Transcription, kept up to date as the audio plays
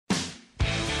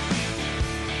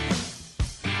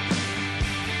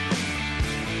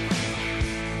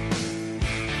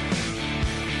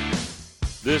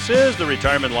This is the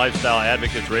Retirement Lifestyle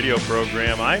Advocates radio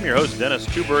program. I'm your host, Dennis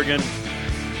Tubergen.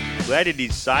 Glad you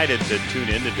decided to tune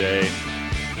in today.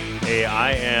 Hey,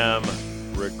 I am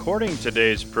recording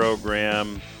today's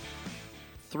program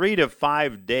 3 to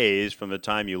 5 days from the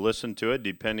time you listen to it,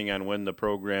 depending on when the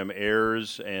program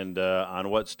airs and on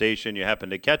what station you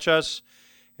happen to catch us,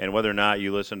 and whether or not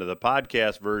you listen to the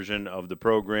podcast version of the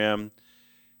program.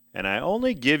 And I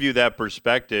only give you that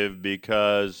perspective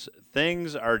because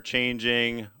things are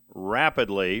changing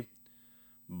rapidly.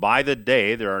 By the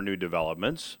day, there are new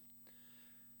developments.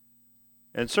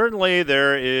 And certainly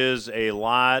there is a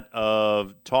lot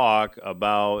of talk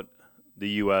about the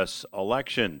U.S.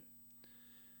 election.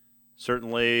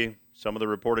 Certainly some of the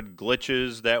reported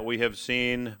glitches that we have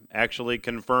seen actually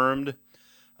confirmed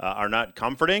are not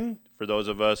comforting for those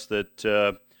of us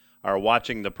that are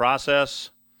watching the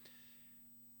process.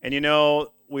 And you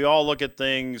know, we all look at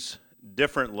things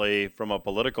differently from a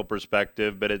political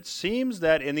perspective, but it seems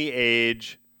that in the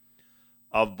age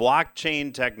of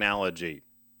blockchain technology,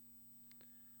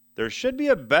 there should be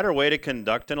a better way to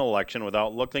conduct an election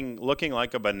without looking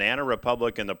like a banana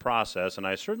republic in the process. And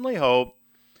I certainly hope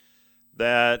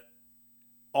that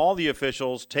all the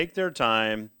officials take their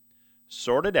time,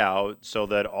 sort it out, so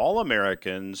that all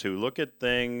Americans who look at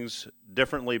things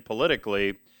differently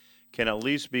politically can at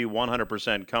least be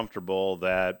 100% comfortable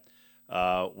that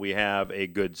we have a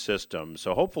good system.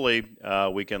 So hopefully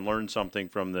we can learn something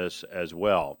from this as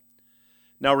well.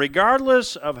 Now,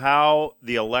 regardless of how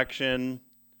the election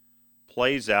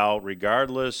plays out,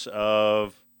 regardless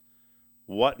of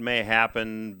what may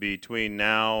happen between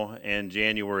now and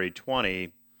January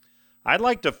 20, I'd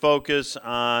like to focus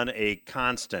on a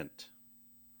constant,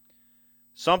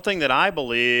 something that I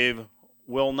believe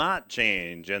will not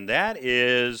change, and that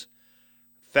is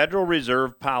Federal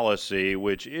Reserve policy,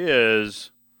 which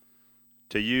is,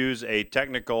 to use a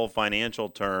technical financial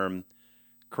term,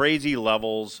 crazy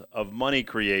levels of money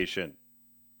creation.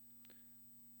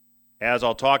 As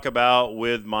I'll talk about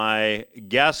with my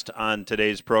guest on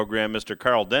today's program, Mr.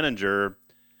 Karl Denninger,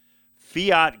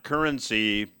 fiat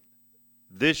currency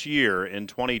this year in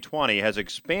 2020 has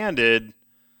expanded,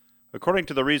 according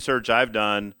to the research I've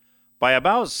done, by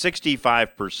about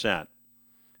 65%.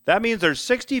 That means there's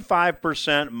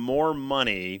 65% more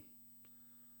money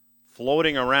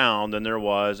floating around than there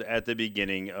was at the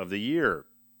beginning of the year.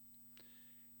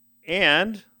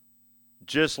 And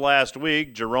just last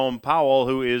week, Jerome Powell,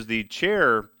 who is the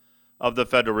chair of the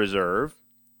Federal Reserve,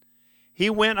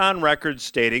 he went on record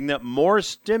stating that more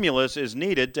stimulus is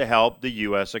needed to help the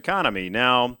U.S. economy.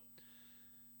 Now,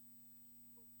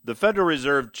 the Federal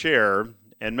Reserve chair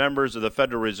and members of the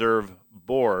Federal Reserve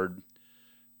Board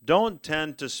don't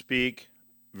tend to speak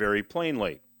very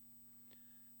plainly.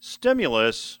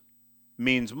 Stimulus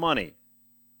means money.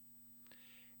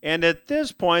 And at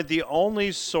this point, the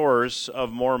only source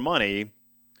of more money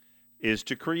is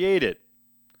to create it,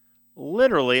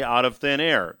 literally out of thin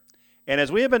air. And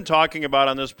as we have been talking about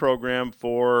on this program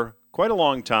for quite a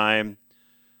long time,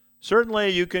 certainly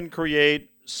you can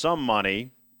create some money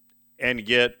and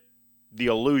get the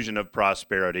illusion of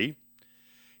prosperity.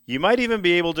 You might even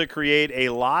be able to create a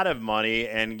lot of money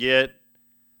and get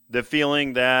the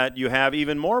feeling that you have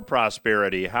even more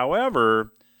prosperity.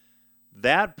 However,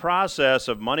 that process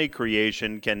of money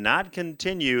creation cannot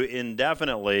continue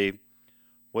indefinitely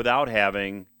without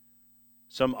having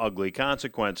some ugly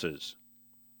consequences.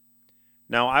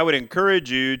 Now, I would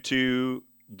encourage you to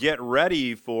get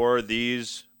ready for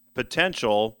these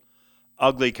potential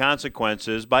ugly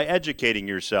consequences by educating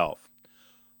yourself.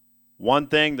 One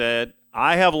thing that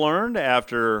I have learned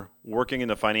after working in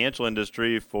the financial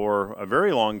industry for a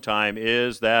very long time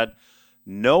is that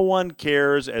no one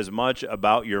cares as much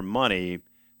about your money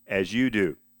as you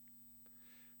do.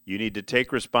 You need to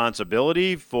take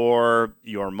responsibility for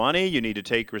your money. You need to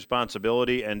take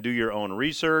responsibility and do your own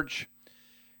research.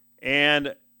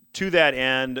 And to that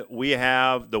end, we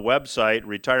have the website,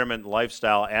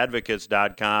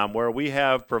 retirementlifestyleadvocates.com, where we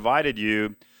have provided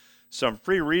you some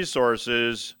free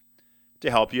resources to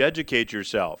help you educate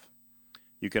yourself.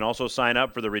 You can also sign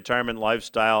up for the Retirement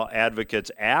Lifestyle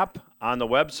Advocates app on the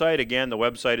website. Again, the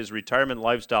website is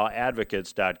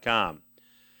retirementlifestyleadvocates.com.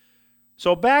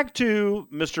 So back to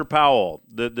Mr. Powell,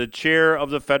 the chair of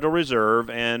the Federal Reserve.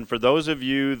 And for those of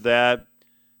you that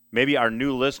maybe are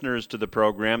new listeners to the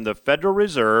program, the Federal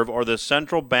Reserve, or the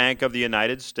Central Bank of the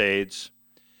United States,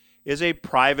 is a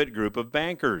private group of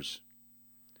bankers.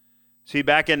 See,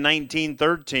 back in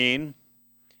 1913,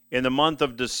 in the month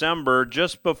of December,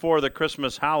 just before the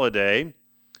Christmas holiday,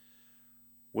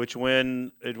 which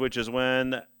is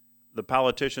when the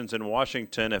politicians in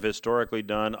Washington have historically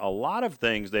done a lot of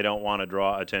things they don't want to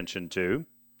draw attention to.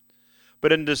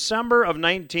 But in December of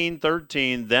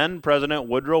 1913, then President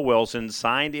Woodrow Wilson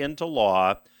signed into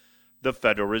law the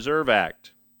Federal Reserve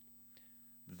Act.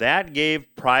 That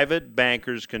gave private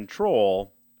bankers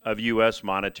control of U.S.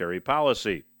 monetary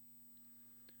policy.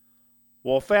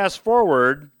 Well, fast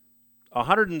forward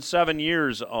 107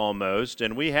 years almost,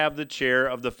 and we have the chair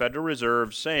of the Federal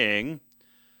Reserve saying,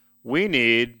 we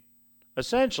need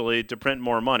essentially to print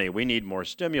more money. We need more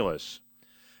stimulus.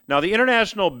 Now, the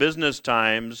International Business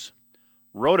Times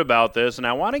wrote about this, and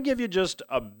I want to give you just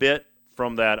a bit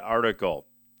from that article.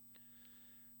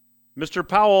 Mr.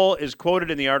 Powell is quoted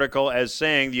in the article as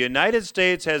saying, the United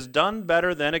States has done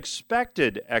better than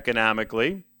expected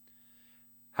economically.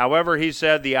 However, he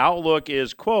said the outlook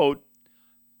is, quote,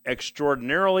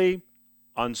 extraordinarily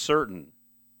uncertain.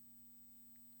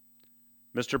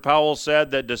 Mr. Powell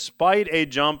said that despite a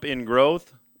jump in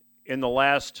growth in the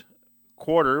last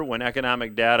quarter when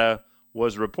economic data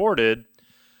was reported,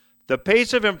 the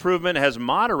pace of improvement has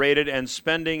moderated and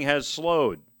spending has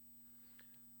slowed.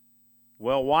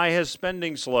 Well, why has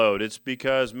spending slowed? It's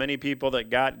because many people that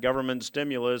got government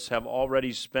stimulus have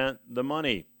already spent the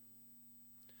money.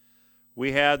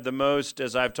 We had the most,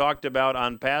 as I've talked about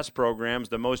on past programs,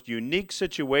 the most unique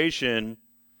situation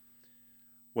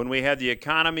when we had the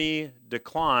economy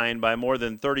decline by more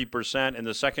than 30% in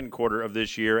the second quarter of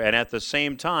this year, and at the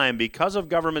same time, because of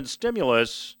government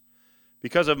stimulus,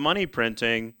 because of money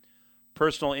printing,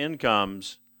 personal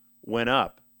incomes went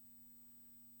up.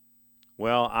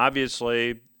 Well,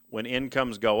 obviously, when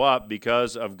incomes go up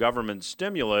because of government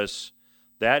stimulus,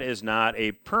 that is not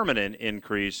a permanent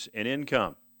increase in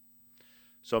income.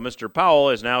 So Mr. Powell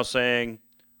is now saying,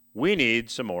 we need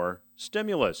some more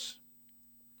stimulus.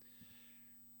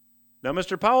 Now,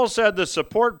 Mr. Powell said the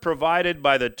support provided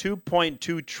by the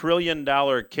 $2.2 trillion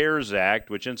CARES Act,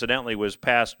 which incidentally was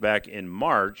passed back in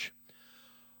March,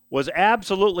 was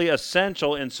absolutely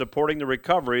essential in supporting the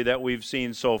recovery that we've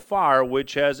seen so far,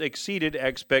 which has exceeded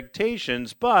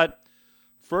expectations. But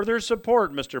further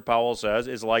support, Mr. Powell says,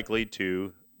 is likely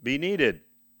to be needed.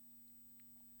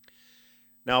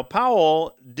 Now,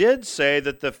 Powell did say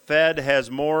that the Fed has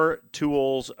more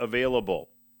tools available.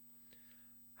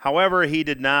 However, he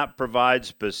did not provide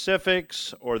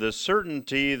specifics or the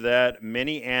certainty that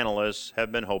many analysts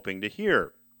have been hoping to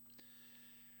hear.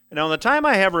 Now, in the time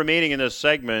I have remaining in this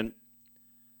segment,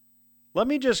 let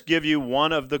me just give you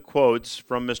one of the quotes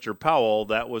from Mr. Powell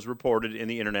that was reported in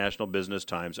the International Business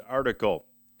Times article.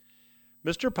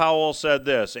 Mr. Powell said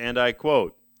this, and I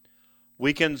quote,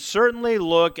 "We can certainly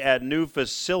look at new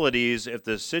facilities if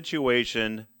the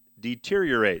situation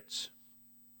deteriorates."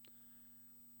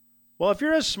 Well, if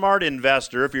you're a smart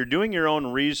investor, if you're doing your own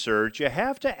research, you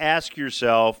have to ask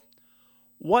yourself,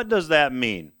 what does that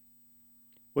mean?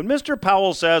 When Mr.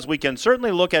 Powell says we can certainly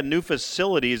look at new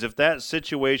facilities if that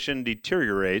situation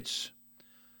deteriorates,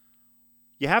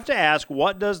 you have to ask,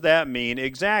 what does that mean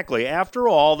exactly? After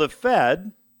all, the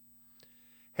Fed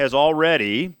has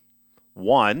already,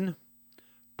 one,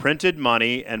 printed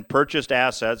money and purchased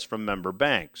assets from member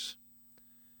banks.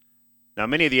 Now,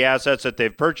 many of the assets that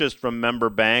they've purchased from member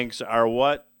banks are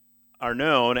what are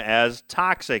known as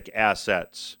toxic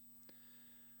assets.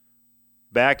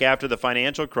 Back after the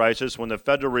financial crisis, when the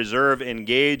Federal Reserve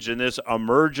engaged in this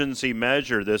emergency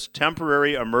measure, this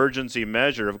temporary emergency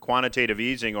measure of quantitative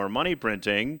easing or money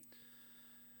printing,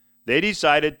 they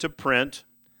decided to print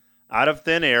out of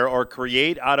thin air or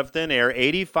create out of thin air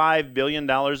 $85 billion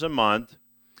a month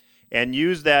and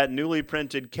use that newly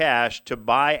printed cash to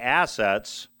buy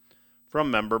assets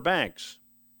from member banks.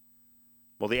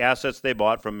 Well, the assets they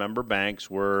bought from member banks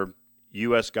were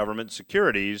U.S. government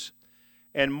securities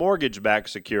and mortgage-backed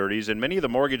securities, and many of the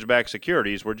mortgage-backed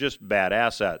securities were just bad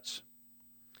assets.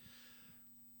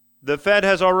 The Fed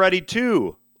has already,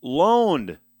 too,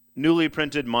 loaned newly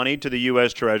printed money to the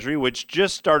U.S. Treasury, which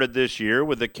just started this year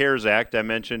with the CARES Act I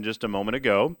mentioned just a moment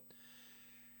ago.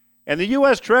 And the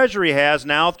U.S. Treasury has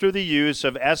now, through the use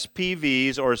of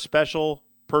SPVs or special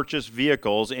purchase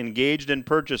vehicles, engaged in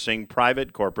purchasing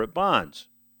private corporate bonds.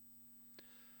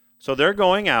 So they're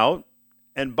going out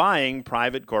and buying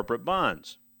private corporate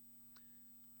bonds.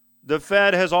 The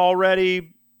Fed has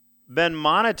already been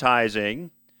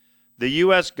monetizing the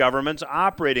U.S. government's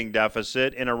operating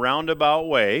deficit in a roundabout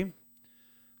way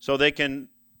so they can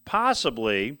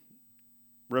possibly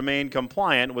remain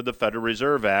compliant with the Federal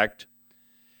Reserve Act.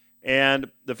 And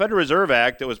the Federal Reserve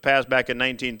Act that was passed back in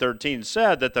 1913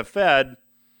 said that the Fed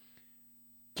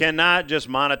cannot just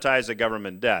monetize the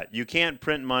government debt. You can't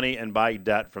print money and buy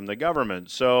debt from the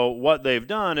government. So what they've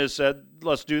done is said,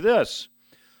 let's do this.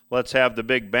 Let's have the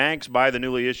big banks buy the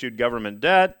newly issued government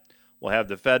debt. We'll have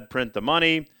the Fed print the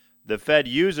money. The Fed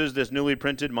uses this newly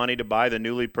printed money to buy the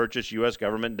newly purchased U.S.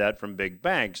 government debt from big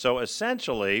banks. So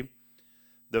essentially,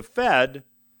 the Fed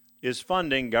is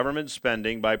funding government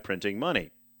spending by printing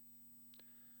money.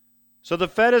 So the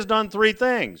Fed has done three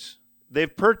things.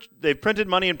 They've printed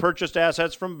money and purchased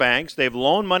assets from banks. They've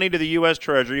loaned money to the U.S.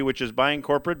 Treasury, which is buying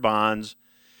corporate bonds,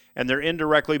 and they're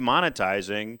indirectly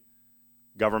monetizing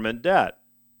government debt.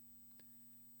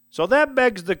 So that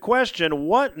begs the question,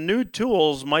 what new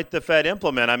tools might the Fed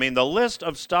implement? I mean, the list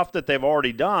of stuff that they've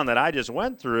already done that I just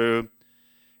went through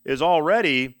is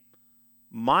already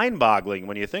mind-boggling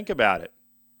when you think about it.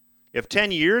 If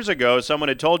 10 years ago someone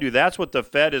had told you that's what the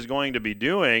Fed is going to be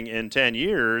doing in 10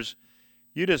 years,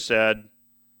 you'd have said,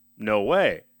 no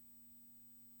way.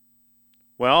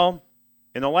 Well,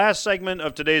 in the last segment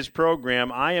of today's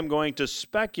program, I am going to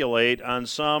speculate on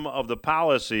some of the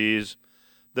policies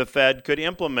the Fed could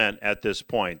implement at this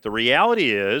point. The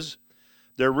reality is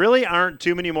there really aren't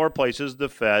too many more places the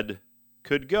Fed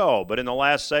could go. But in the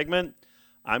last segment,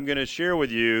 I'm going to share with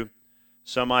you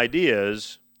some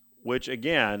ideas which,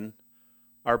 again,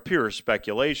 are pure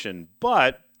speculation.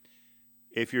 But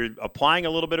if you're applying a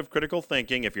little bit of critical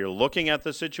thinking, if you're looking at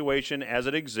the situation as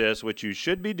it exists, which you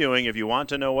should be doing if you want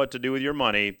to know what to do with your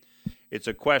money, it's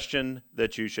a question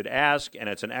that you should ask, and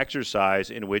it's an exercise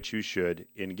in which you should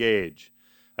engage.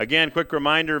 Again, quick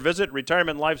reminder, visit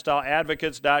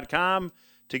retirementlifestyleadvocates.com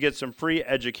to get some free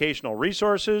educational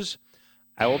resources.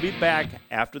 I will be back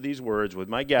after these words with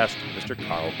my guest, Mr.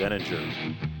 Karl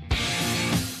Denninger.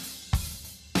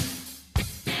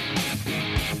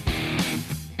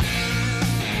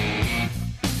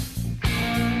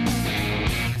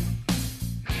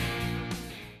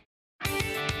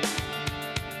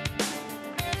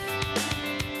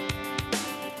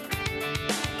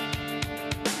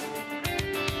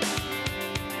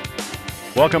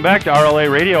 Welcome back to RLA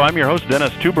Radio. I'm your host,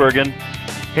 Dennis Tubergen.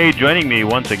 Hey, joining me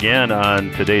once again on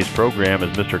today's program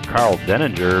is Mr. Karl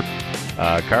Denninger.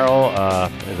 Karl,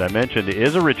 as I mentioned,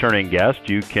 is a returning guest.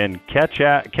 You can catch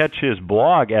his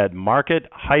blog at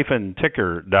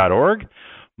market-ticker.org,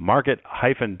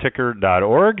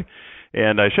 market-ticker.org.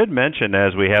 And I should mention,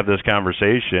 as we have this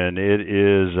conversation, it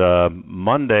is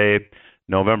Monday,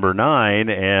 November 9,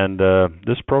 and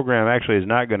this program actually is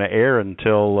not going to air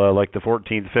until like the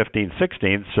 14th, 15th,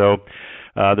 16th. So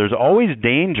there's always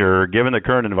danger, given the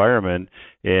current environment,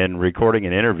 in recording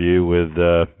an interview with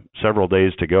several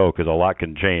days to go because a lot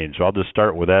can change. So I'll just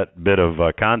start with that bit of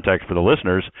context for the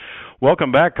listeners.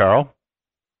 Welcome back, Karl.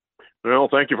 Well,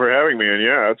 thank you for having me. And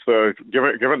yeah, it's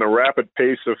given the rapid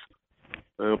pace of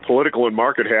political and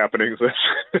market happenings,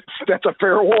 that's a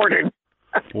fair warning.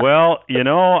 Well,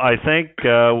 I think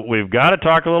we've got to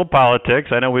talk a little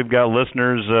politics. I know we've got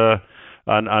listeners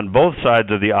on both sides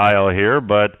of the aisle here,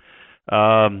 but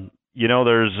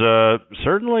there's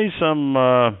certainly some.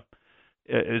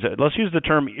 Let's use the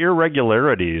term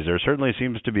irregularities. There certainly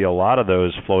seems to be a lot of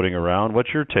those floating around.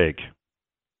 What's your take?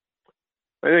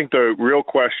 I think the real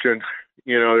question,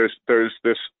 there's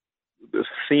this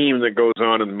theme that goes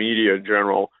on in the media in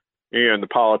general, and the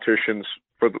politicians,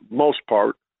 for the most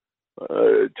part,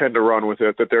 tend to run with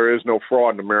it, that there is no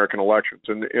fraud in American elections.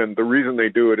 And the reason they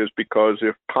do it is because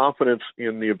if confidence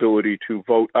in the ability to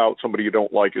vote out somebody you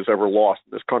don't like is ever lost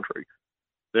in this country,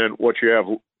 then what you have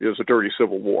is a dirty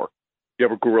civil war. You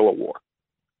have a guerrilla war.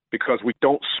 Because we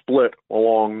don't split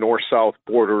along north-south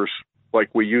borders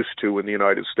like we used to in the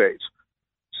United States.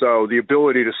 So the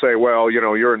ability to say, well,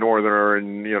 you're a northerner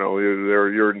and,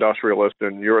 you're industrialist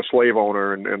and you're a slave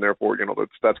owner and therefore,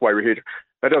 that's why we hate you.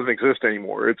 That doesn't exist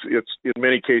anymore. It's in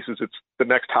many cases, it's the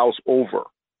next house over,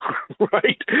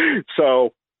 right?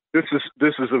 So this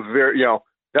is a very,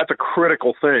 that's a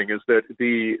critical thing, is that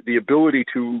the ability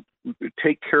to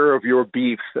take care of your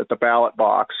beefs at the ballot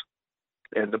box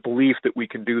and the belief that we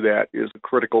can do that is a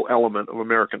critical element of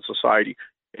American society.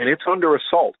 And it's under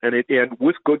assault, and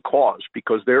with good cause,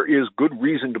 because there is good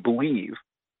reason to believe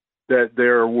that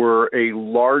there were a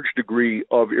large degree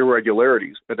of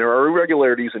irregularities. And there are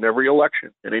irregularities in every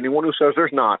election, and anyone who says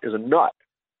there's not is a nut.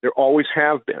 There always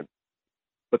have been.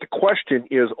 But the question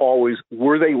is always,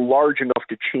 were they large enough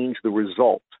to change the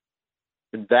result?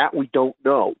 And that we don't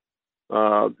know.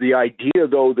 The idea,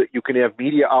 though, that you can have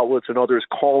media outlets and others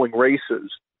calling races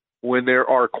when there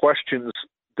are questions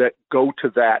that go to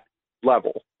that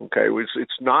level, okay?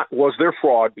 It's not, was there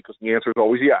fraud? Because the answer is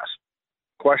always yes.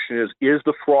 The question is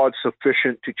the fraud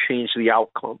sufficient to change the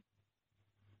outcome?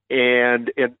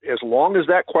 And as long as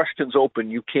that question's open,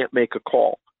 you can't make a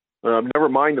call. Never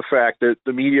mind the fact that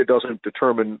the media doesn't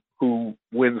determine who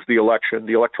wins the election.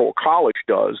 The Electoral College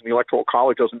does, and the Electoral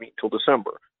College doesn't meet until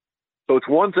December. So it's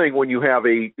one thing when you have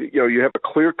a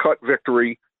clear-cut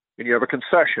victory and you have a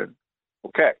concession.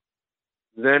 Okay,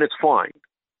 then it's fine.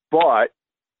 But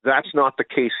that's not the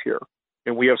case here.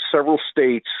 And we have several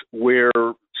states where,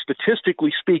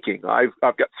 statistically speaking, I've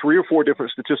got 3 or 4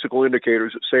 different statistical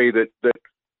indicators that say that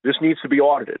this needs to be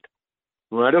audited.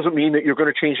 Well, that doesn't mean that you're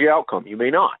going to change the outcome. You may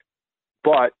not.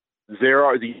 But there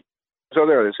are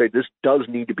that say this does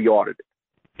need to be audited.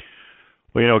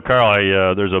 Well,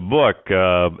 Karl, there's a book,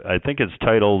 I think it's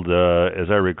titled, as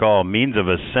I recall, Means of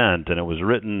Ascent, and it was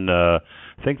written, I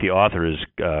think the author is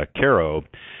Caro.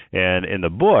 And in the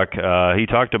book, he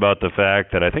talked about the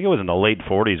fact that I think it was in the late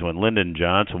 40s when Lyndon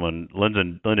Johnson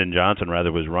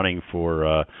was running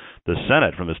for the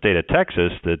Senate from the state of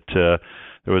Texas, that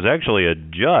there was actually a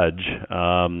judge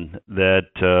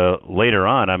that later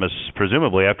on,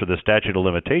 presumably after the statute of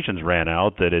limitations ran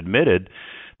out, that admitted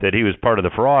that he was part of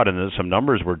the fraud and that some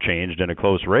numbers were changed in a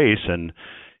close race. And,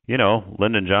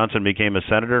 Lyndon Johnson became a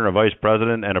senator and a vice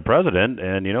president and a president.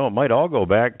 And, it might all go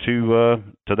back to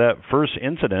that first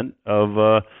incident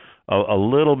of a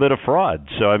little bit of fraud.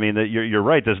 So, I mean, you're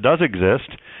right. This does exist.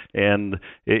 And,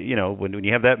 when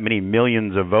you have that many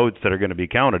millions of votes that are going to be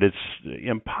counted, it's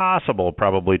impossible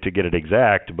probably to get it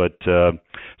exact. But so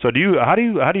how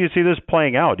do you see this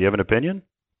playing out? Do you have an opinion?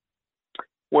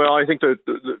 Well, I think that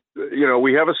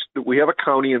we have a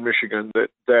county in Michigan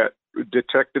that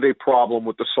detected a problem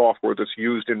with the software that's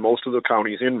used in most of the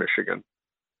counties in Michigan,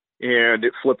 and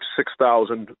it flipped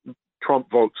 6,000 Trump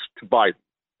votes to Biden.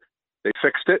 They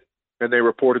fixed it, and they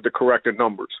reported the corrected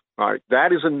numbers. All right,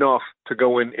 that is enough to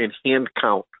go in and hand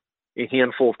count a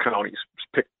handful of counties.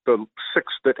 Pick the 6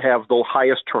 that have the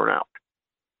highest turnout.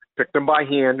 Pick them by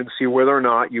hand and see whether or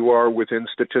not you are within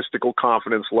statistical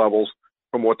confidence levels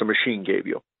from what the machine gave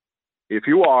you. If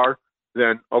you are,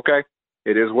 then okay,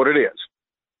 it is what it is.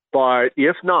 But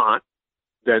if not,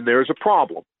 then there's a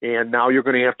problem. And now you're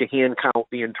going to have to hand count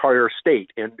the entire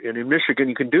state. And in Michigan,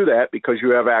 you can do that because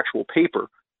you have actual paper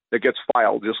that gets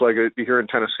filed. Just like here in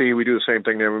Tennessee, we do the same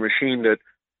thing. They have a machine that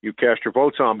you cast your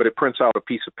votes on, but it prints out a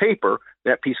piece of paper.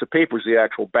 That piece of paper is the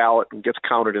actual ballot and gets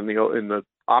counted in the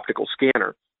optical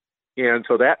scanner. And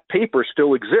so that paper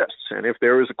still exists. And if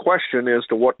there is a question as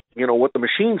to what the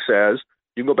machine says,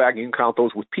 you can go back and you can count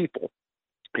those with people.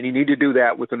 And you need to do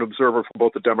that with an observer from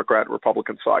both the Democrat and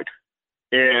Republican side.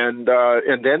 And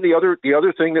then the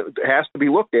other thing that has to be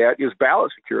looked at is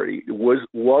ballot security.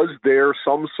 Was there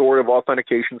some sort of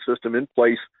authentication system in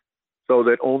place so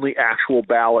that only actual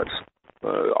ballots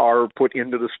are put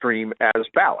into the stream as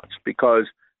ballots? Because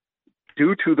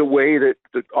due to the way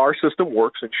that our system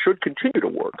works and should continue to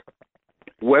work,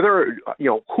 whether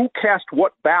who cast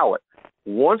what ballot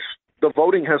once the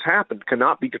voting has happened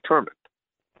cannot be determined.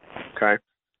 Okay,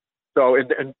 so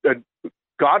and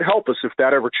God help us if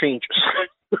that ever changes.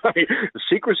 The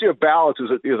secrecy of ballots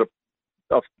is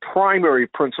a primary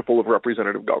principle of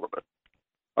representative government,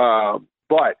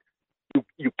 but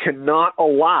you cannot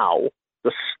allow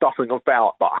the stuffing of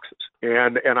ballot boxes,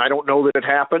 and I don't know that it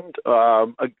happened.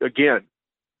 Again,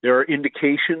 there are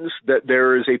indications that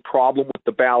there is a problem with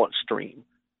the ballot stream.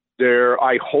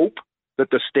 I hope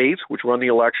that the states which run the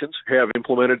elections have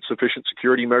implemented sufficient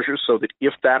security measures so that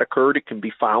if that occurred, it can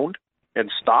be found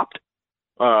and stopped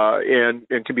and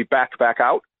can be backed back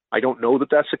out. I don't know that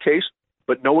that's the case,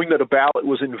 but knowing that a ballot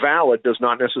was invalid does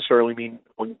not necessarily mean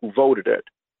who voted it.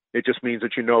 It just means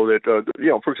that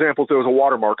that, for example, if there was a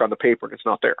watermark on the paper and it's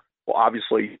not there, well,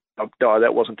 obviously,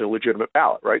 that wasn't a legitimate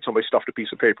ballot, right? Somebody stuffed a piece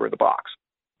of paper in the box.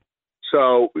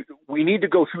 So we need to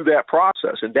go through that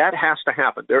process, and that has to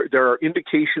happen. There are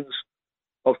indications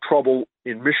of trouble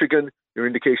in Michigan. There are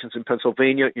indications in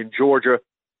Pennsylvania, in Georgia.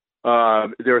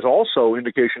 There's also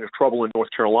indication of trouble in North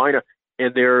Carolina,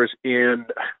 and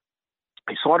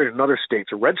I saw it in another state,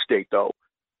 it's a red state though,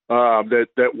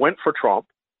 that went for Trump.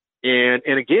 And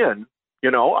again,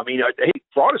 hey,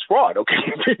 fraud is fraud. Okay,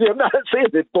 I'm not saying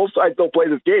that both sides don't play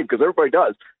this game because everybody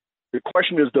does. The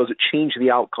question is, does it change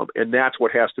the outcome? And that's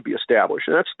what has to be established.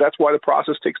 And that's why the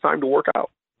process takes time to work out.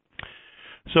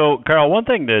 So, Karl, one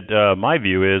thing that my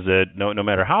view is that no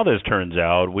matter how this turns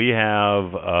out, we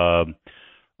have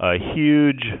a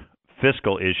huge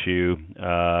fiscal issue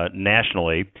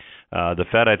nationally. The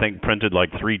Fed, I think, printed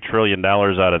like $3 trillion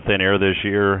out of thin air this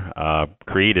year,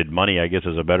 created money, I guess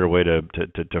is a better way to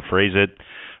phrase it.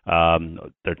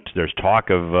 There's talk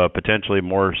of potentially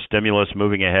more stimulus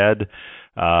moving ahead.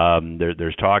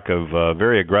 There's talk of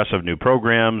very aggressive new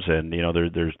programs, and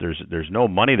there's no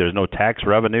money, there's no tax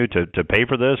revenue to pay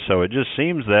for this. So it just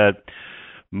seems that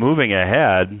moving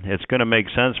ahead, it's going to make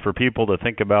sense for people to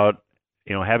think about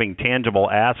having tangible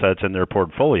assets in their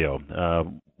portfolio.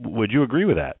 Would you agree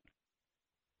with that?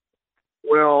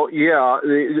 Well, yeah.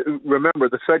 Remember,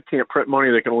 the Fed can't print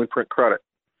money; they can only print credit.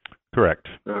 Correct.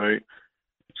 All right.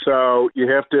 So you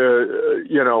have to,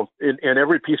 and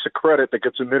every piece of credit that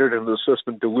gets emitted into the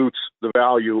system dilutes the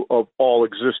value of all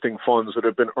existing funds that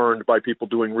have been earned by people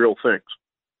doing real things.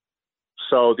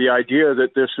 So the idea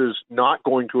that this is not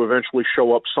going to eventually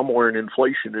show up somewhere in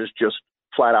inflation is just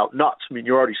flat out nuts. I mean,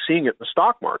 you're already seeing it in the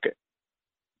stock market.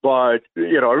 But,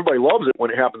 everybody loves it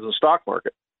when it happens in the stock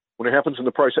market. When it happens in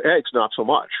the price of eggs, not so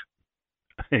much.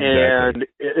 Exactly.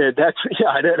 And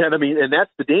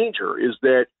that's the danger, is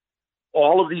that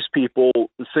all of these people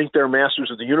think they're masters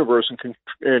of the universe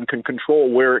and can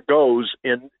control where it goes.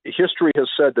 And history has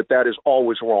said that is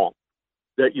always wrong,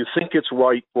 that you think it's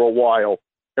right for a while,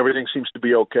 everything seems to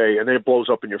be okay, and then it blows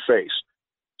up in your face.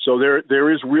 So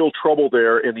there is real trouble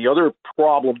there. And the other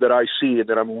problem that I see and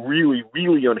that I'm really,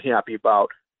 really unhappy about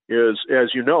is,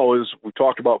 as you know, as we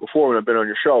talked about before when I've been on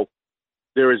your show,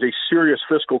 there is a serious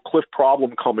fiscal cliff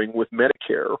problem coming with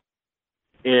Medicare.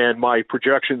 And my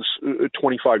projections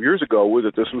 25 years ago were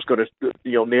that this was going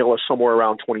to, nail us somewhere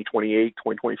around 2028,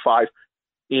 2025.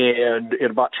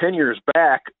 And about 10 years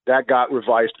back, that got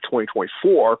revised to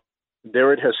 2024.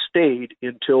 There it has stayed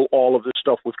until all of this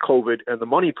stuff with COVID and the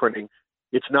money printing.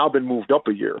 It's now been moved up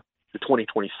a year to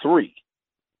 2023.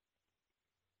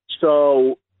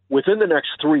 So within the next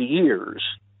 3 years,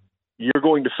 you're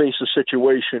going to face a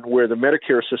situation where the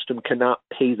Medicare system cannot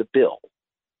pay the bill.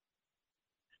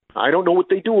 I don't know what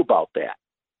they do about that.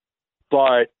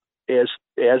 But as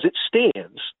it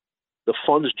stands, the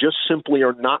funds just simply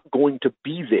are not going to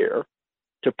be there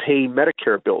to pay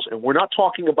Medicare bills. And we're not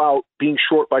talking about being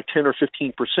short by 10 or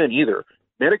 15% either.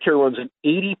 Medicare runs an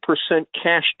 80%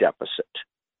 cash deficit.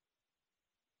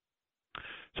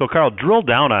 So, Karl, drill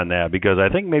down on that, because I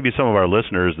think maybe some of our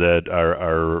listeners that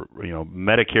are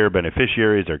Medicare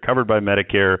beneficiaries are covered by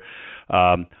Medicare.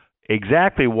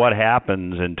 Exactly what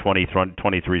happens in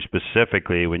 2023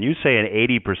 specifically when you say an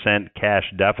 80% cash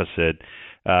deficit?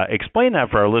 Explain that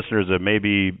for our listeners that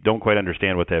maybe don't quite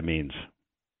understand what that means.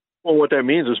 Well, what that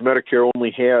means is Medicare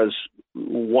only has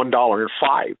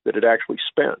 $1.05 that it actually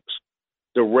spends.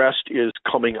 The rest is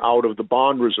coming out of the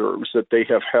bond reserves that they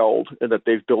have held and that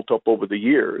they've built up over the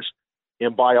years.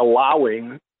 And by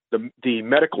allowing the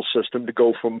medical system to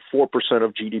go from 4%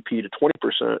 of GDP to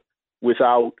 20%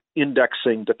 without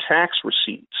indexing the tax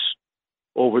receipts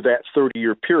over that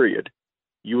 30-year period,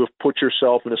 you have put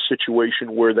yourself in a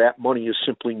situation where that money is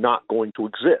simply not going to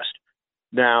exist.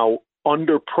 Now,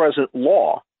 under present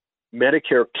law,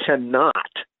 Medicare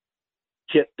cannot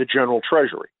hit the general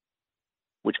treasury,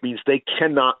 which means they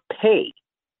cannot pay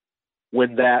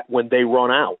when they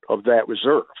run out of that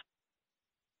reserve.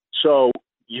 So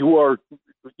you are,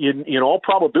 in all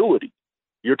probability,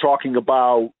 you're talking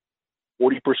about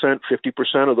 40%,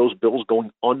 50% of those bills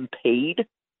going unpaid.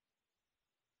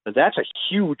 And that's a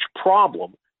huge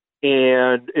problem.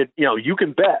 And you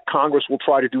can bet Congress will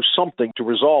try to do something to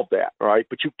resolve that, all right?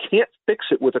 But you can't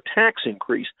fix it with a tax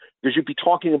increase, because you'd be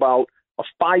talking about a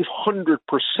 500%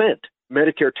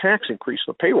 Medicare tax increase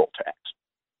in the payroll tax.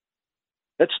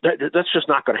 That's just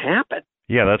not going to happen.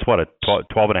 Yeah, that's what, a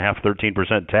 12.5%,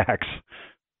 13% tax.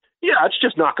 Yeah, it's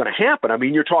just not going to happen. I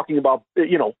mean, you're talking about the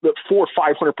 400% or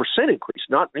 500% increase,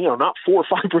 not 4 or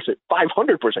 5%,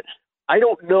 500%. I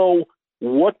don't know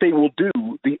what they will do.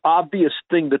 The obvious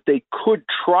thing that they could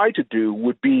try to do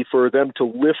would be for them to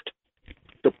lift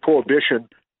the prohibition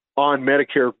on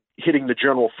Medicare hitting the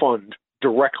general fund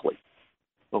directly.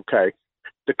 Okay.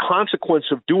 The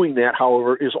consequence of doing that,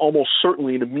 however, is almost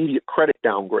certainly an immediate credit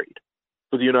downgrade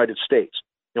for the United States.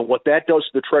 And what that does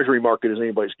to the Treasury market is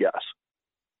anybody's guess.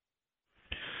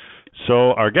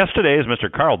 So our guest today is Mr.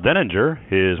 Karl Denninger.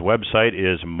 His website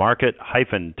is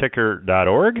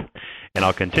market-ticker.org. And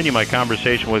I'll continue my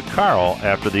conversation with Karl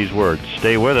after these words.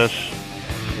 Stay with us.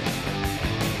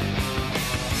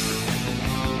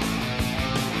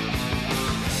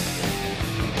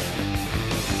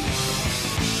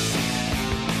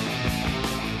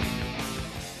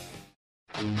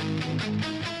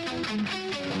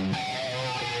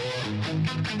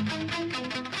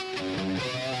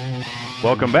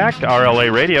 Welcome back to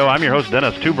RLA Radio. I'm your host,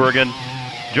 Dennis Tubergen.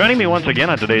 Joining me once again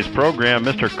on today's program,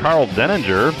 Mr. Karl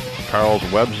Denninger. Karl's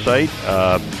website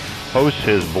hosts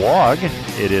his blog.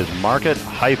 It is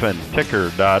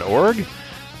market-ticker.org.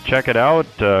 Check it out.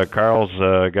 Karl's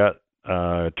got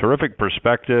terrific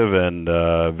perspective and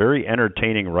very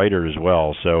entertaining writer as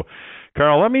well. So,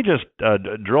 Karl, let me just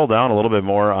drill down a little bit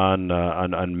more on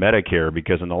Medicare,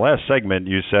 because in the last segment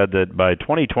you said that by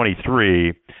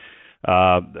 2023,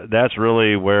 that's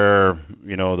really where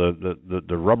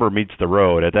the rubber meets the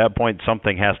road. At that point,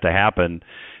 something has to happen.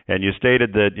 And you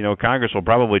stated that Congress will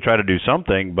probably try to do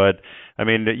something, but I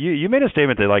mean, you made a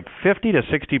statement that like 50 to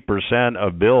 60%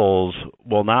 of bills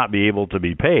will not be able to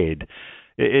be paid.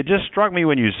 It just struck me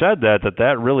when you said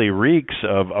that really reeks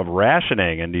of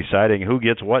rationing and deciding who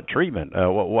gets what treatment.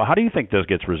 How do you think this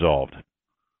gets resolved?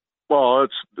 Well,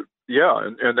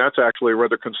 and that's actually a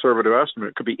rather conservative estimate.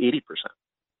 It could be 80%.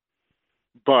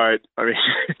 But I mean,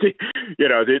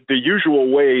 the usual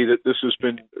way that this has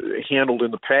been handled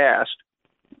in the past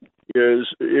is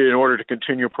in order to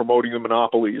continue promoting the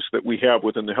monopolies that we have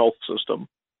within the health system,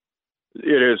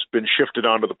 it has been shifted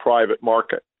onto the private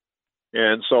market.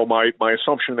 And so my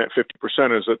assumption that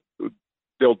 50% is that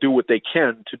they'll do what they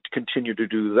can to continue to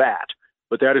do that.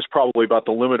 But that is probably about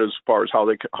the limit as far as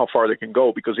how far they can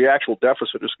go, because the actual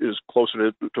deficit is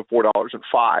closer to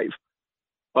 $4.05.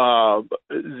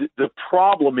 The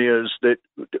problem is that,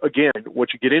 again,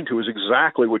 what you get into is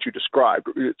exactly what you described.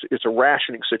 It's a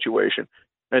rationing situation.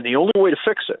 And the only way to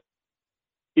fix it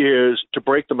is to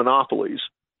break the monopolies,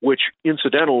 which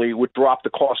incidentally would drop the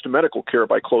cost of medical care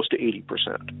by close to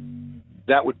 80%.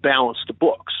 That would balance the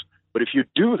books. But if you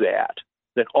do that,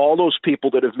 then all those people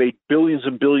that have made billions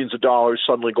and billions of dollars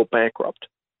suddenly go bankrupt.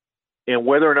 And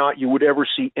whether or not you would ever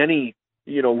see any,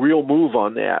 real move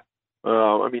on that,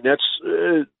 I mean,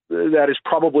 that is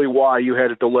probably why you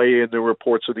had a delay in the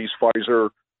reports of these Pfizer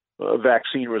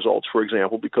vaccine results, for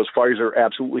example, because Pfizer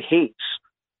absolutely hates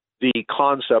the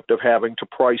concept of having to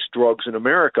price drugs in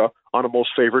America on a most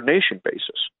favored nation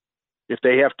basis. If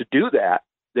they have to do that,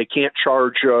 they can't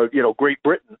charge, Great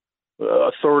Britain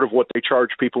a third of what they charge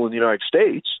people in the United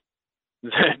States.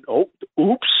 Then,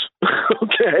 oops,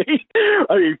 okay.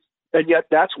 I mean, and yet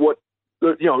that's what,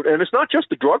 and it's not just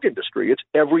the drug industry, it's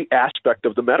every aspect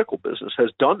of the medical business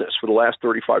has done this for the last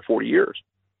 35, 40 years.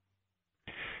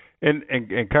 And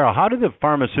Karl, how do the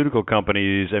pharmaceutical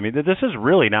companies, I mean, this is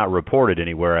really not reported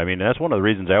anywhere. I mean, that's one of the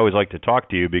reasons I always like to talk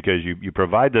to you, because you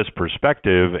provide this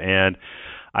perspective, and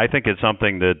I think it's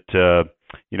something that,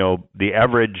 the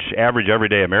average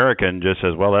everyday American just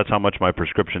says, well, that's how much my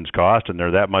prescriptions cost, and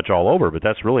they're that much all over, but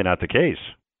that's really not the case.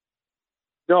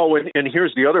 No, and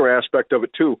here's the other aspect of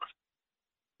it, too.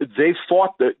 They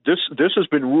fought that this has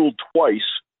been ruled twice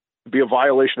to be a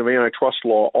violation of antitrust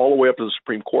law all the way up to the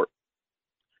Supreme Court.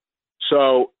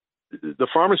 So the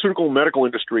pharmaceutical and medical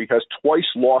industry has twice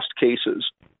lost cases.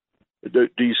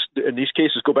 These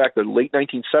cases go back to the late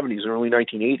 1970s and early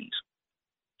 1980s.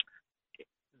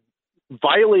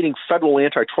 Violating federal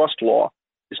antitrust law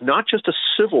is not just a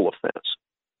civil offense.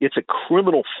 It's a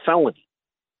criminal felony.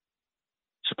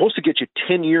 It's supposed to get you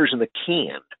 10 years in the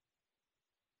can.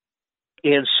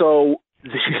 And so,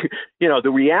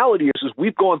 the reality is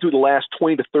we've gone through the last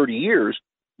 20 to 30 years.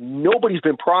 Nobody's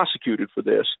been prosecuted for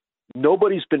this.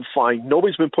 Nobody's been fined.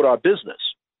 Nobody's been put out of business.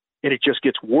 And it just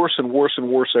gets worse and worse and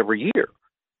worse every year.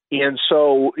 And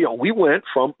so, we went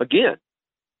from, again,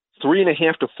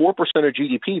 3.5% to 4% of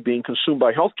GDP being consumed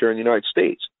by healthcare in the United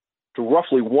States to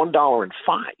roughly $1.05.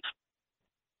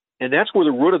 And that's where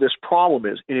the root of this problem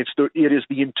is. And it is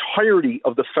the entirety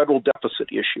of the federal deficit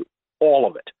issue, all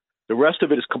of it. The rest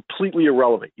of it is completely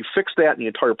irrelevant. You fix that and the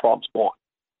entire problem's gone.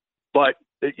 But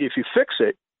if you fix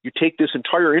it, you take this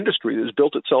entire industry that has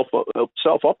built itself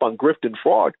up on grift and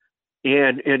fraud,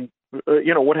 and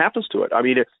what happens to it? I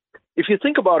mean, if you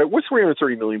think about it, we're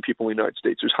 330 million people in the United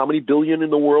States. There's how many billion in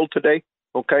the world today?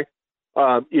 Okay.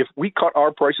 If we cut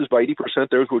our prices by 80%,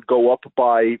 theirs would go up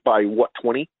by what,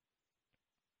 20?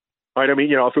 Right? I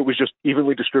mean, if it was just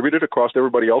evenly distributed across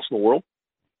everybody else in the world.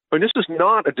 I mean, this is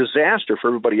not a disaster for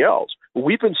everybody else.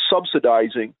 We've been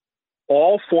subsidizing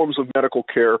all forms of medical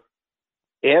care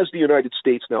as the United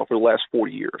States now for the last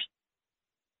 40 years.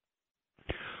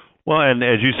 Well, and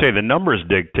as you say, the numbers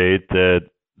dictate that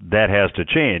has to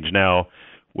change. Now,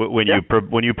 when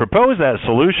you propose that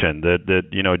solution that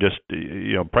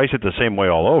price it the same way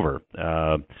all over,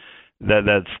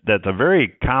 that's a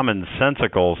very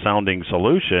commonsensical sounding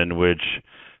solution, which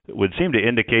would seem to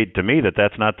indicate to me that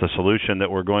that's not the solution that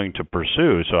we're going to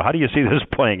pursue. So how do you see this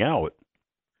playing out?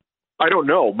 I don't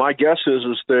know. My guess is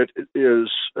that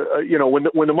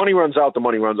when the money runs out, the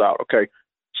money runs out. Okay.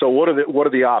 So what are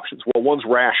the options? Well, one's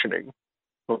rationing.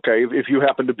 Okay. If you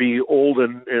happen to be old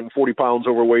and 40 pounds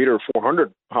overweight or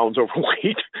 400 pounds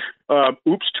overweight,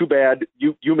 oops, too bad.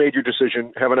 You made your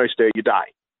decision. Have a nice day. You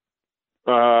die.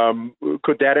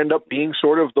 Could that end up being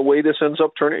sort of the way this ends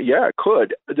up turning? Yeah, it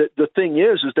could. The thing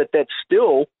is that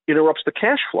still interrupts the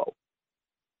cash flow,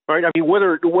 right? I mean,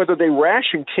 whether they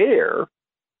ration care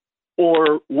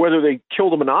or whether they kill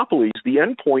the monopolies, the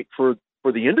end point for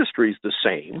the industry is the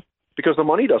same, because the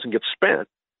money doesn't get spent.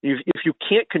 If you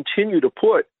can't continue to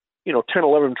put 10,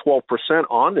 11, 12%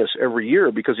 on this every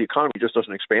year because the economy just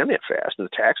doesn't expand that fast and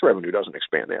the tax revenue doesn't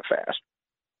expand that fast,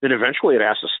 then eventually it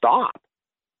has to stop.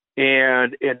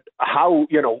 And how,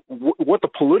 what the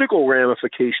political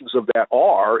ramifications of that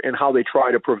are and how they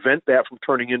try to prevent that from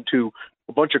turning into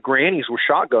a bunch of grannies with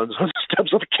shotguns on the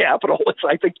steps of the Capitol is,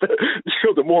 I think,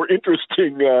 the more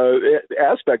interesting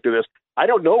aspect of this. I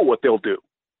don't know what they'll do,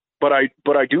 but I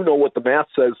do know what the math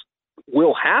says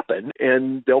will happen,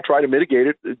 and they'll try to mitigate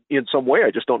it in some way.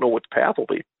 I just don't know what the path will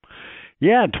be.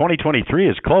 Yeah, 2023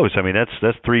 is close. I mean,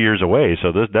 that's 3 years away,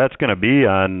 so that's going to be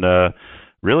on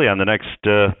really on the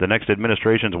next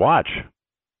administration's watch.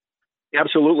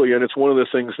 Absolutely, and it's one of the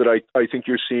things that I think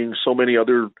you're seeing so many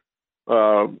other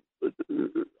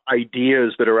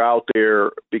ideas that are out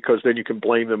there, because then you can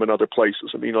blame them in other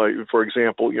places. I mean, like, for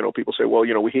example, people say, well,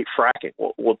 we hate fracking.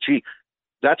 Well, gee,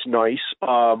 that's nice.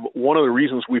 One of the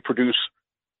reasons we produce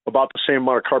about the same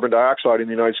amount of carbon dioxide in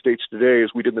the United States today as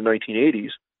we did in the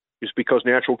 1980s is because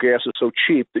natural gas is so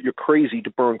cheap that you're crazy to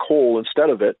burn coal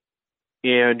instead of it,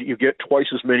 and you get twice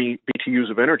as many BTUs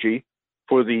of energy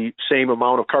for the same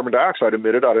amount of carbon dioxide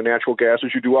emitted out of natural gas as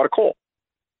you do out of coal.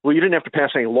 Well, you didn't have to pass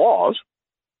any laws.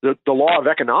 The law of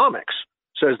economics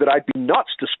says that I'd be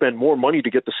nuts to spend more money to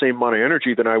get the same amount of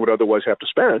energy than I would otherwise have to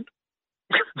spend.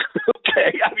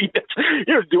 Okay, I mean,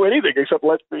 do anything except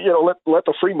let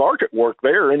the free market work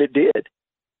there, and it did.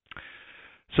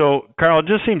 So, Karl, it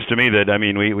just seems to me that, I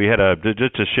mean, we had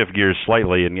just to shift gears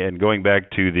slightly and going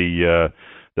back to the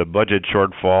budget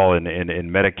shortfall in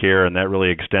Medicare, and that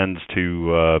really extends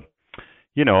to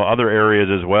other areas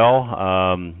as well.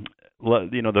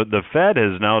 The Fed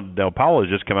has now Powell has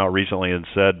just come out recently and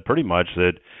said pretty much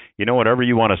that, whatever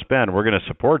you want to spend, we're going to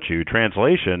support you.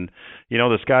 Translation,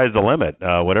 the sky's the limit.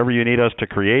 Whatever you need us to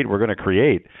create, we're going to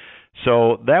create.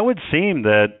 So that would seem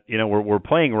that, we're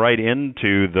playing right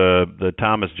into the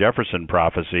Thomas Jefferson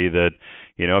prophecy that,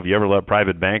 if you ever let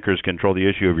private bankers control the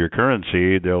issue of your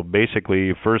currency, they'll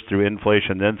basically first through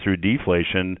inflation, then through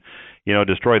deflation,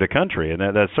 destroy the country. And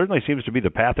that certainly seems to be the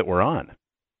path that we're on.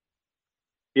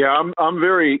 Yeah, I'm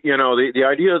very, the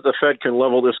idea that the Fed can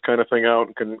level this kind of thing out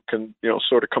and can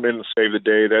sort of come in and save the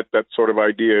day, that sort of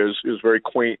idea is very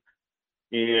quaint,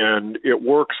 and it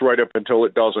works right up until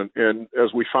it doesn't. And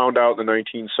as we found out in the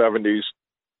 1970s,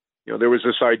 there was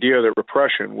this idea that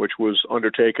repression, which was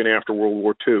undertaken after World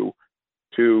War II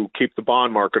to keep the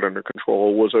bond market under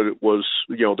control, was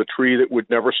the tree that would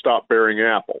never stop bearing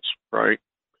apples, right?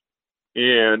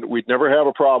 And we'd never have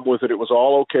a problem with it. It was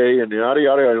all okay, and yada,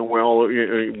 yada, yada. Well,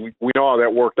 we know how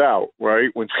that worked out, right?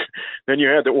 Then you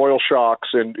had the oil shocks,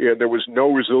 and there was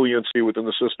no resiliency within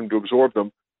the system to absorb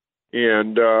them.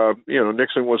 And,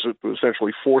 Nixon was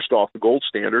essentially forced off the gold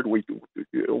standard. We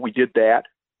did that.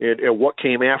 And what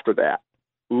came after that?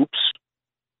 Oops.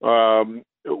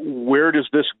 Where does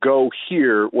this go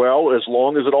here? Well, as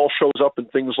long as it all shows up in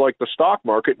things like the stock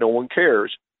market, no one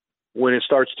cares. When it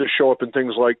starts to show up in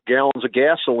things like gallons of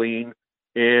gasoline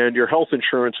and your health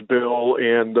insurance bill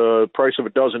and the price of a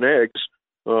dozen eggs,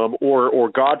 or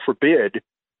God forbid,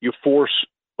 you force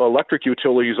electric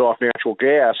utilities off natural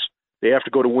gas, they have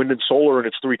to go to wind and solar, and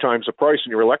it's 3 times the price,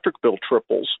 and your electric bill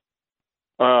triples.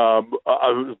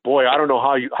 Boy, I don't know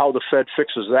how the Fed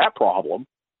fixes that problem.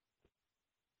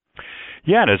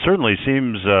 Yeah, and it certainly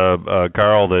seems,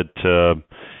 Karl, that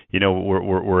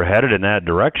we're headed in that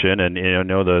direction. And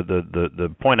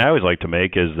the point I always like to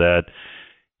make is that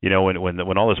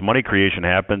when all this money creation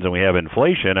happens and we have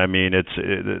inflation, I mean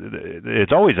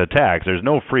it's always a tax. There's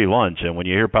no free lunch. And when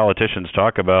you hear politicians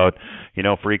talk about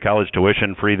free college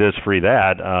tuition, free this, free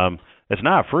that, it's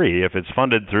not free. If it's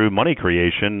funded through money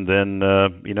creation, then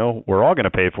we're all going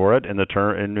to pay for it in the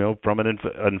from an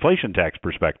inflation tax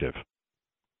perspective.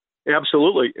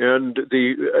 Absolutely, and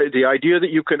the idea that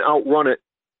you can outrun it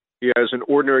as an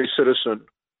ordinary citizen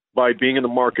by being in the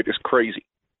market is crazy,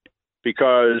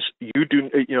 because you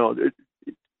do,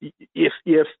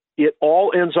 if it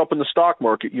all ends up in the stock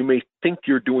market, you may think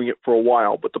you're doing it for a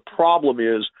while, but the problem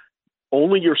is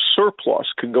only your surplus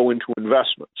can go into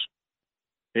investments,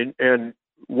 and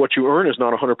what you earn is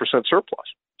not 100%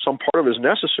 surplus. Some part of it is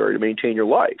necessary to maintain your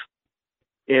life,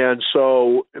 and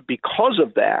so because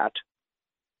of that,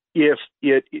 if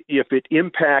it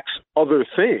impacts other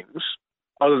things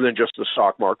other than just the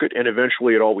stock market, and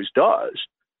eventually it always does,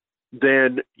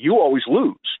 then you always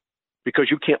lose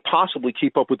because you can't possibly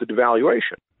keep up with the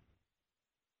devaluation.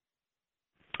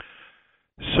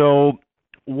 So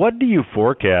what do you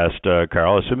forecast,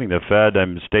 Karl, assuming the Fed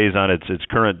stays on its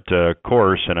current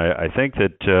course? And I think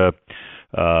that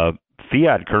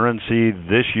fiat currency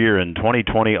this year in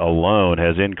 2020 alone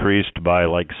has increased by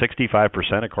like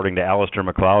 65%, according to Alistair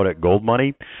McLeod at Gold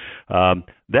Money.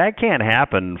 That can't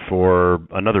happen for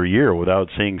another year without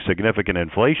seeing significant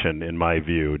inflation, in my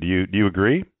view. Do you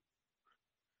agree?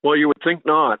 Well, you would think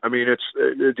not. I mean, it's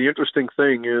the interesting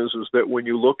thing is that when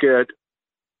you look at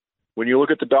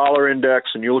the dollar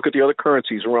index and you look at the other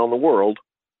currencies around the world,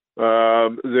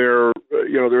 there's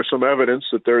some evidence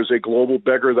that there's a global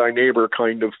beggar thy neighbor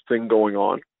kind of thing going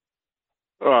on,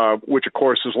 which of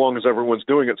course, as long as everyone's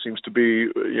doing it, seems to be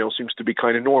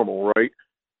kind of normal, right?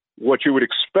 What you would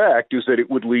expect is that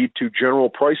it would lead to general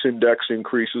price index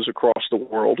increases across the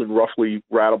world in roughly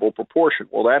ratable proportion.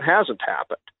 Well, that hasn't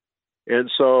happened. And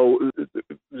so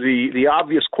the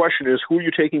obvious question is, who are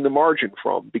you taking the margin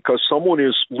from? Because someone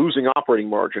is losing operating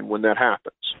margin when that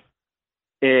happens.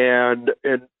 And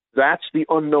that's the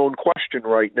unknown question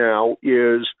right now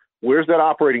is, where's that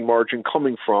operating margin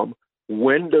coming from?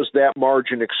 When does that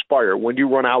margin expire? When do you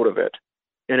run out of it?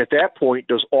 And at that point,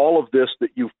 does all of this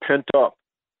that you've pent up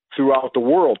throughout the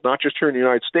world, not just here in the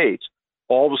United States,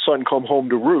 all of a sudden come home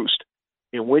to roost?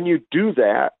 And when you do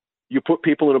that, you put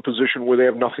people in a position where they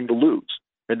have nothing to lose.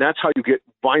 And that's how you get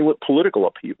violent political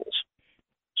upheavals.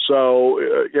 So,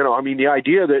 the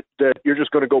idea that you're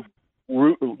just going to go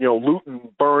loot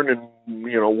and burn and,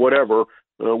 whatever,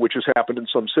 which has happened in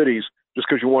some cities, just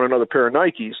because you want another pair of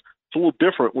Nikes, it's a little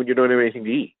different when you don't have anything to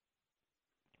eat.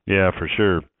 Yeah, for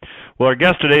sure. Well, our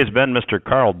guest today has been Mr.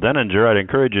 Karl Denninger. I'd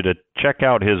encourage you to check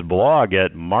out his blog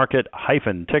at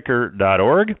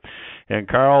market-ticker.org. And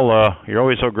Karl, you're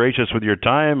always so gracious with your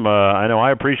time. I know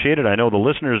I appreciate it. I know the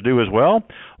listeners do as well.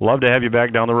 Love to have you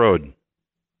back down the road.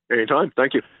 Anytime.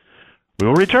 Thank you. We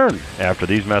will return after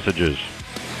these messages.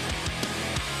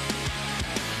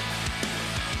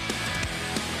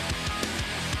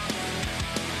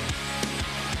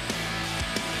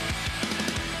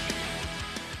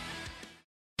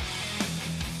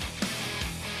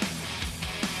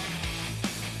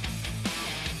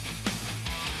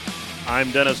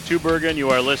 I'm Dennis Tubergen. You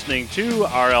are listening to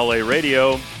RLA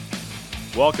Radio.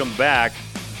 Welcome back.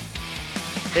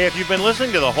 Hey, if you've been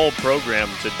listening to the whole program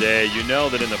today, you know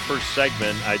that in the first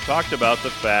segment, I talked about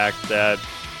the fact that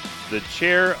the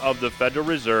chair of the Federal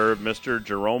Reserve, Mr.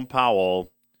 Jerome Powell,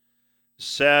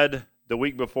 said the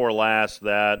week before last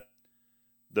that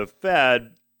the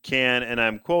Fed can, and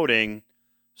I'm quoting,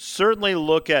 certainly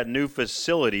look at new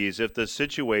facilities if the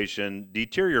situation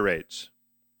deteriorates.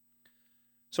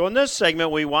 So in this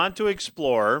segment, we want to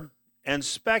explore and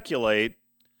speculate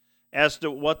as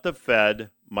to what the Fed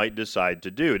might decide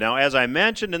to do. Now, as I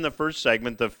mentioned in the first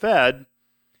segment, the Fed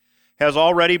has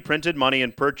already printed money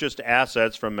and purchased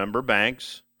assets from member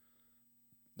banks.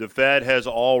 The Fed has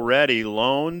already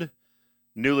loaned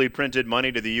newly printed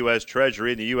money to the U.S.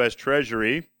 Treasury. The U.S.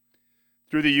 Treasury,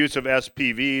 through the use of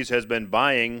SPVs, has been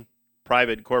buying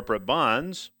private corporate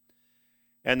bonds.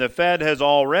 And the Fed has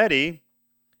already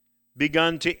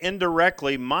begun to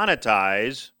indirectly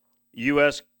monetize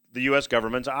the U.S.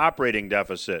 government's operating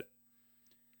deficit.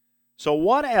 So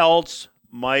what else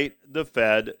might the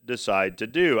Fed decide to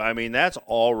do? I mean, that's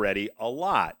already a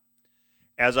lot.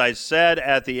 As I said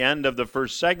at the end of the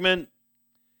first segment,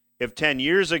 if 10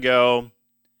 years ago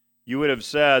you would have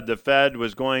said the Fed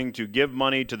was going to give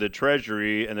money to the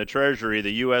Treasury and the Treasury,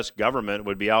 the U.S. government,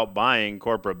 would be out buying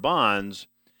corporate bonds,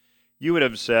 you would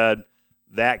have said,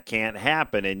 that can't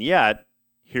happen, and yet,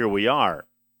 here we are.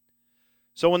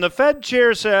 So when the Fed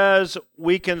chair says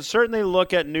we can certainly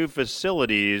look at new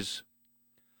facilities,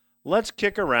 let's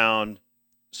kick around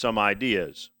some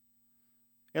ideas.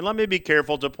 And let me be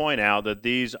careful to point out that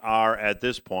these are, at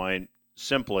this point,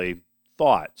 simply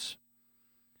thoughts.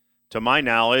 To my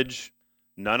knowledge,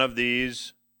 none of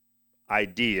these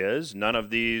ideas, none of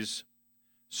these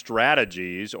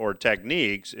strategies or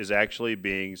techniques is actually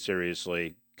being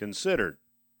seriously considered.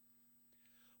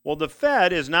 Well, the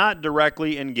Fed is not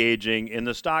directly engaging in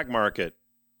the stock market.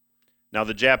 Now,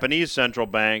 the Japanese central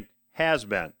bank has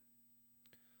been.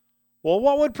 Well,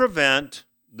 what would prevent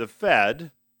the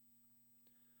Fed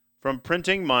from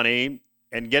printing money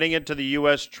and getting it to the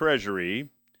U.S. Treasury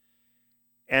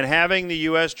and having the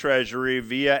U.S. Treasury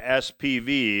via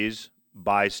SPVs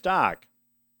buy stock?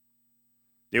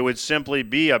 It would simply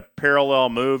be a parallel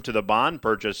move to the bond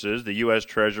purchases the U.S.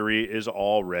 Treasury is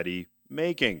already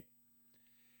making.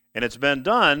 And it's been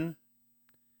done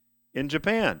in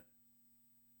Japan.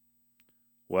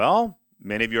 Well,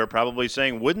 many of you are probably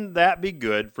saying, wouldn't that be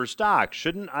good for stocks?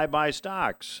 Shouldn't I buy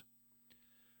stocks?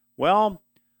 Well,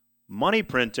 money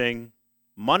printing,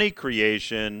 money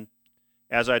creation,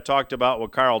 as I talked about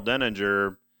with Karl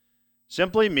Denninger,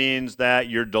 simply means that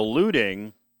you're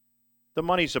diluting the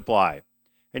money supply.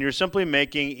 And you're simply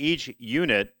making each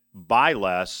unit buy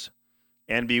less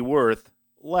and be worth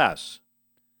less.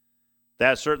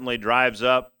 That certainly drives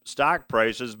up stock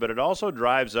prices, but it also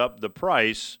drives up the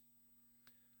price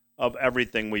of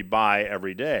everything we buy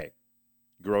every day,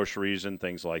 groceries and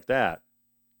things like that.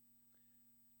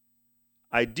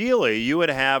 Ideally, you would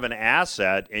have an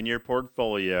asset in your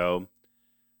portfolio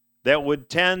that would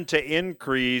tend to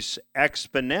increase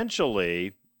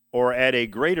exponentially or at a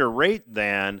greater rate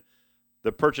than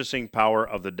the purchasing power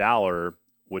of the dollar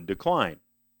would decline.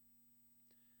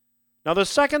 Now, the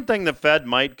second thing the Fed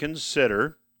might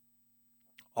consider,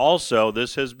 also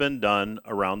this has been done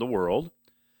around the world,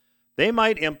 they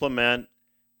might implement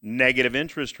negative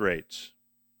interest rates.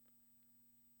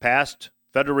 Past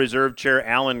Federal Reserve Chair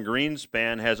Alan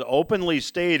Greenspan has openly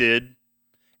stated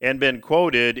and been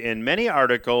quoted in many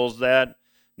articles that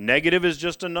negative is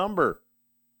just a number.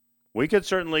 We could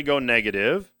certainly go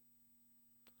negative.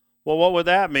 Well, what would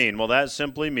that mean? Well, that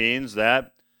simply means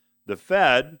that the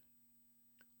Fed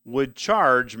would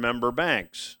charge member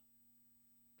banks.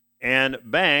 And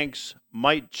banks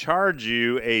might charge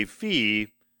you a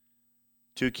fee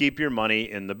to keep your money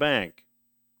in the bank.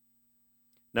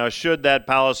 Now, should that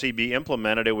policy be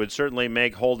implemented, it would certainly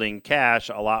make holding cash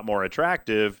a lot more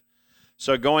attractive.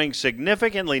 So going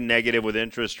significantly negative with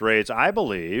interest rates, I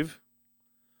believe,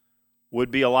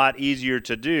 would be a lot easier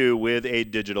to do with a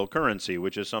digital currency,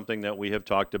 which is something that we have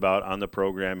talked about on the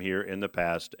program here in the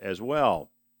past as well.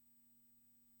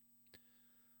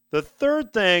 The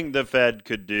third thing the Fed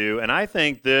could do, and I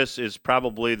think this is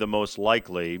probably the most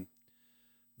likely,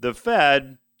 the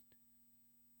Fed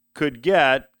could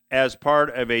get, as part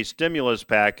of a stimulus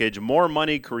package, more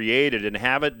money created and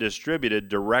have it distributed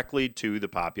directly to the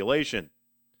population.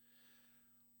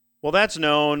 Well, that's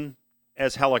known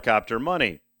as helicopter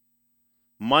money.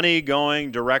 Money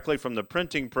going directly from the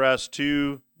printing press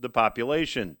to the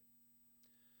population.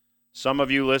 Some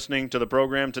of you listening to the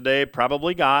program today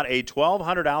probably got a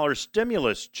 $1,200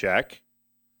 stimulus check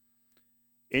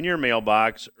in your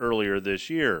mailbox earlier this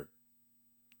year.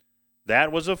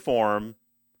 That was a form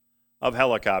of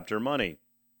helicopter money.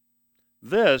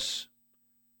 This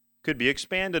could be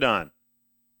expanded on.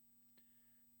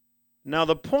 Now,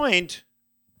 the point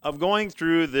of going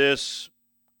through this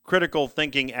critical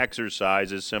thinking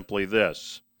exercise is simply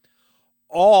this.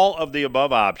 All of the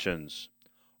above options,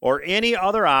 or any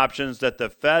other options that the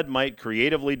Fed might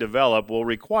creatively develop, will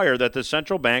require that the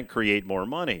central bank create more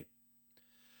money.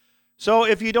 So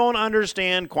if you don't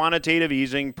understand quantitative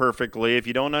easing perfectly, if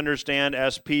you don't understand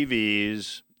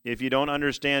SPVs, if you don't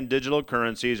understand digital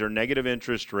currencies or negative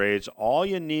interest rates, all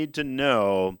you need to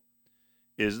know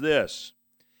is this.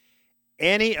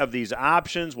 Any of these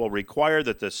options will require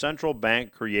that the central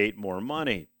bank create more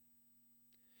money.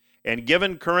 And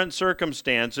given current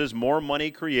circumstances, more money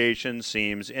creation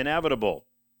seems inevitable.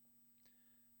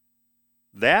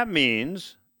 That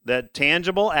means that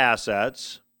tangible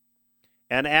assets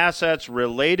and assets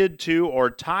related to or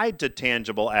tied to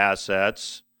tangible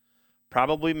assets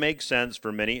probably make sense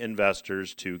for many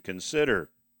investors to consider.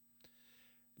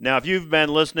 Now, if you've been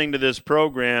listening to this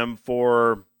program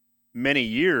for many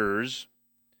years,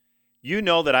 you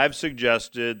know that I've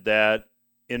suggested that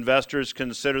investors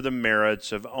consider the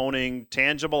merits of owning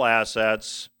tangible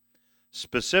assets,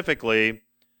 specifically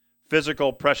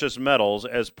physical precious metals,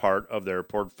 as part of their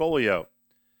portfolio.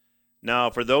 Now,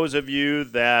 for those of you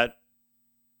that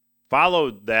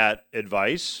followed that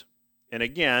advice, and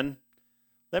again,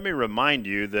 let me remind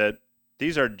you that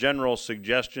these are general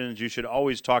suggestions. You should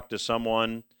always talk to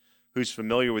someone who's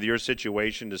familiar with your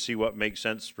situation to see what makes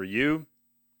sense for you.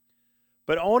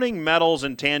 But owning metals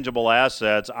and tangible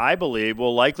assets, I believe,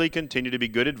 will likely continue to be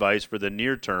good advice for the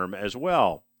near term as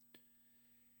well.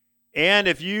 And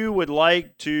if you would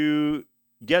like to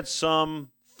get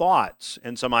some thoughts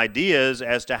and some ideas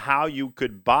as to how you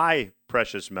could buy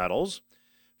precious metals,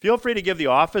 feel free to give the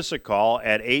office a call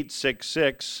at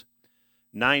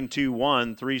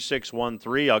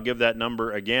 866-921-3613. I'll give that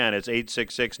number again. It's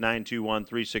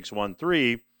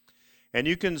 866-921-3613. And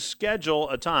you can schedule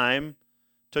a time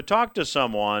to talk to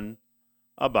someone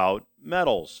about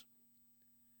metals.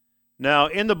 Now,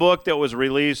 in the book that was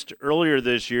released earlier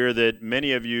this year that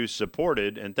many of you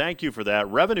supported, and thank you for that,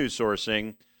 Revenue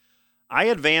Sourcing, I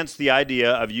advanced the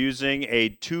idea of using a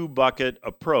two-bucket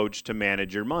approach to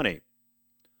manage your money.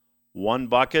 One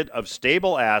bucket of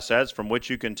stable assets from which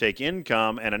you can take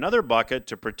income, and another bucket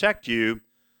to protect you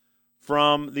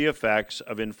from the effects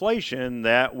of inflation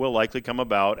that will likely come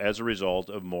about as a result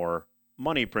of more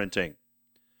money printing.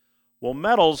 Well,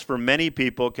 metals for many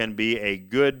people can be a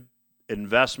good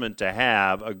investment to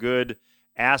have, a good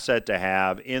asset to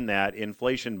have in that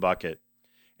inflation bucket.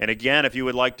 And again, if you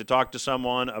would like to talk to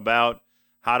someone about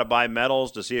how to buy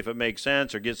metals to see if it makes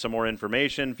sense or get some more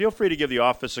information, feel free to give the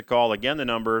office a call. Again, the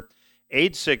number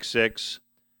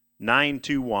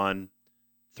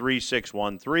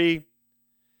 866-921-3613.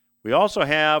 We also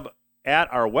have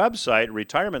at our website,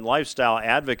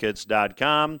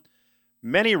 retirementlifestyleadvocates.com,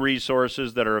 many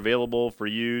resources that are available for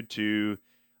you to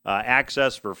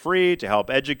access for free to help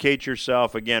educate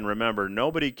yourself. Again, remember,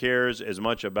 nobody cares as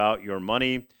much about your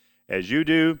money as you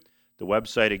do. The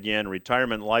website, again,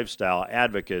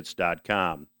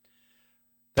 retirementlifestyleadvocates.com.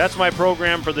 That's my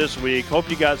program for this week. Hope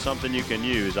you got something you can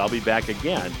use. I'll be back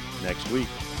again next week.